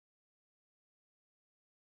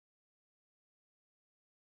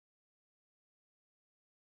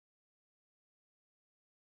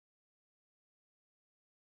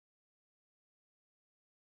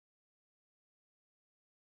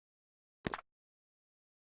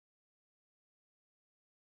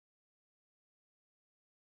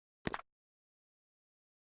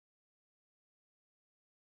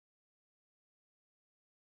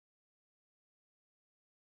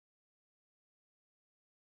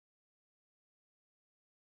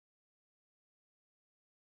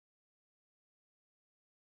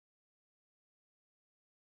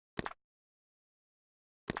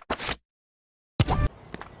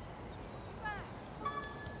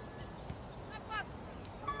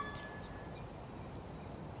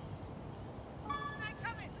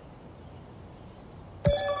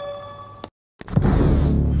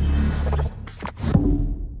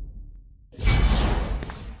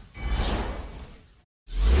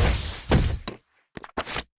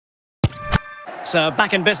So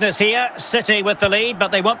back in business here. City with the lead, but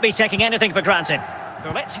they won't be taking anything for granted.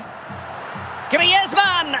 Gullit.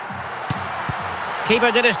 Griezmann!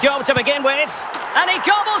 Keeper did his job to begin with. And he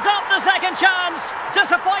gobbles up the second chance.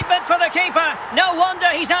 Disappointment for the keeper. No wonder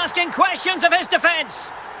he's asking questions of his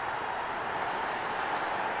defence.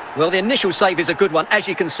 Well, the initial save is a good one, as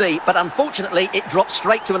you can see, but unfortunately it dropped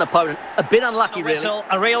straight to an opponent. A bit unlucky, really.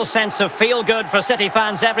 A real sense of feel-good for City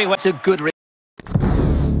fans everywhere. It's a good...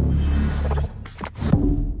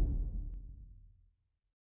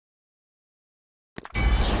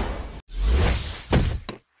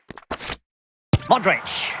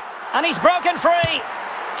 Modric. And he's broken free.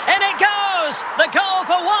 In it goes! The goal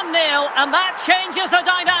for 1-0, and that changes the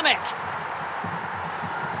dynamic.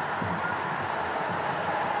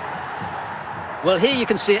 Well, here you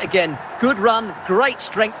can see it again. Good run, great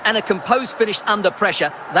strength, and a composed finish under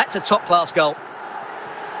pressure. That's a top-class goal.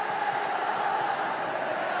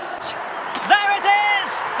 There it is!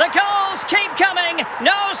 The goals keep coming.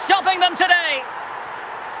 No stopping them today.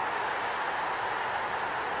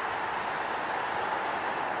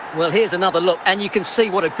 Well, here's another look, and you can see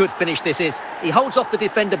what a good finish this is. He holds off the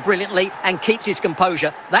defender brilliantly and keeps his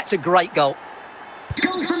composure. That's a great goal.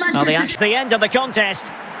 Well, the end of the contest,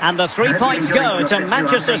 and the 3 points go to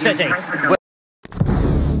Manchester City.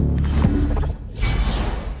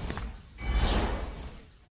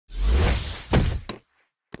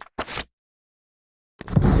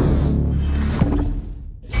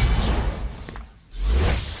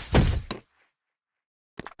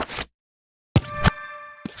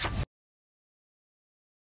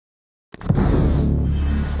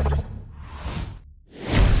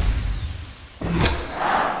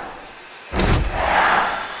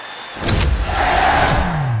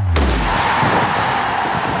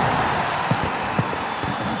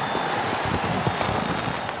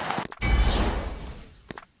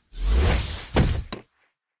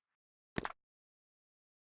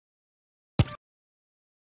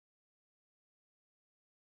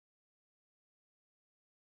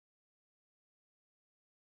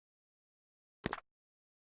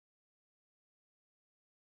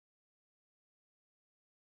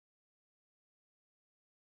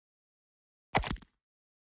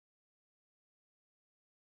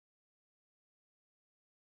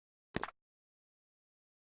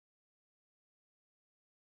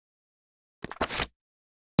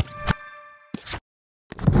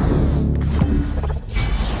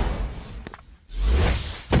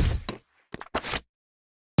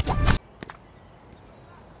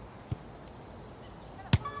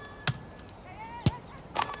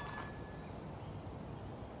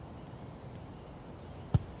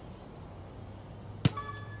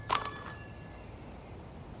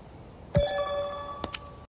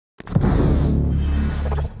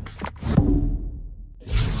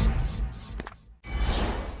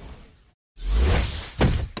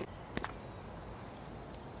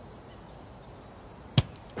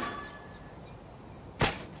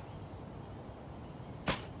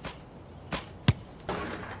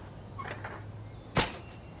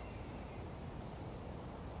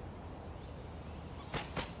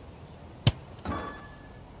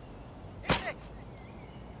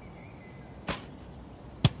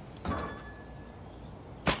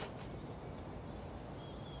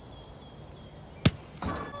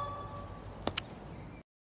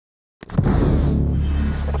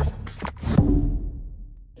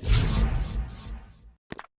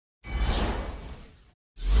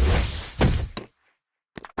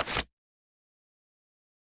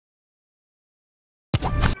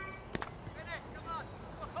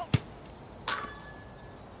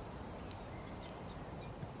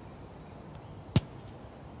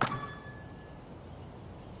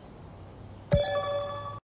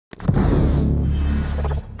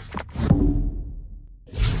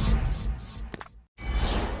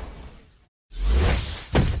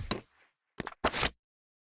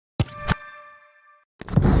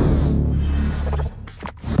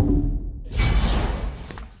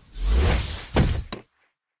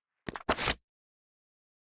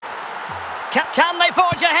 Can they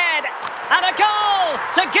forge ahead? And a goal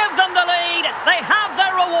to give them the lead. They have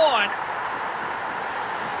their reward.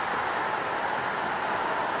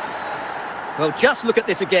 Well, just look at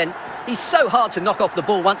this again. He's so hard to knock off the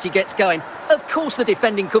ball once he gets going. Of course the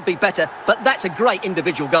defending could be better, but that's a great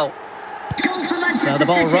individual goal. So the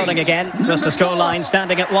ball rolling again, with the scoreline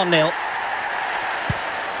standing at 1-0.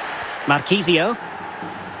 Marquisio.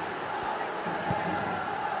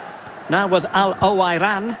 Now with Al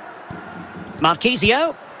Owairan.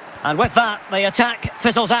 Marquisio. And with that, the attack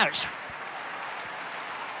fizzles out.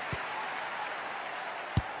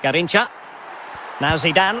 Garrincha. Now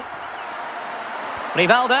Zidane.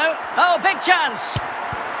 Rivaldo. Oh, big chance.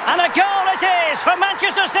 And a goal it is for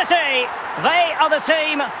Manchester City. They are the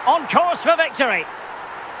team on course for victory.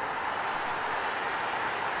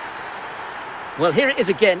 Well, here it is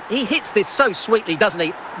again. He hits this so sweetly, doesn't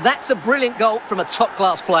he? That's a brilliant goal from a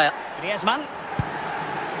top-class player. Griezmann.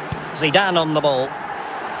 Zidane on the ball.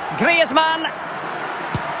 Griezmann.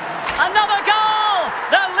 Another goal!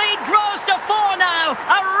 The lead grows to 4 now.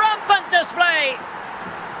 A rampant display.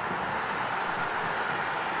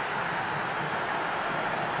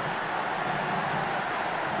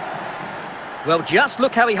 Well, just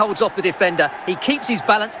look how he holds off the defender. He keeps his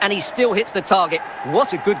balance and he still hits the target.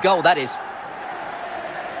 What a good goal that is.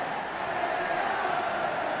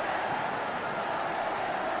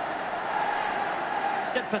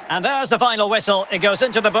 And there's the final whistle. It goes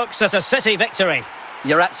into the books as a City victory.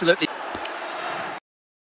 You're absolutely...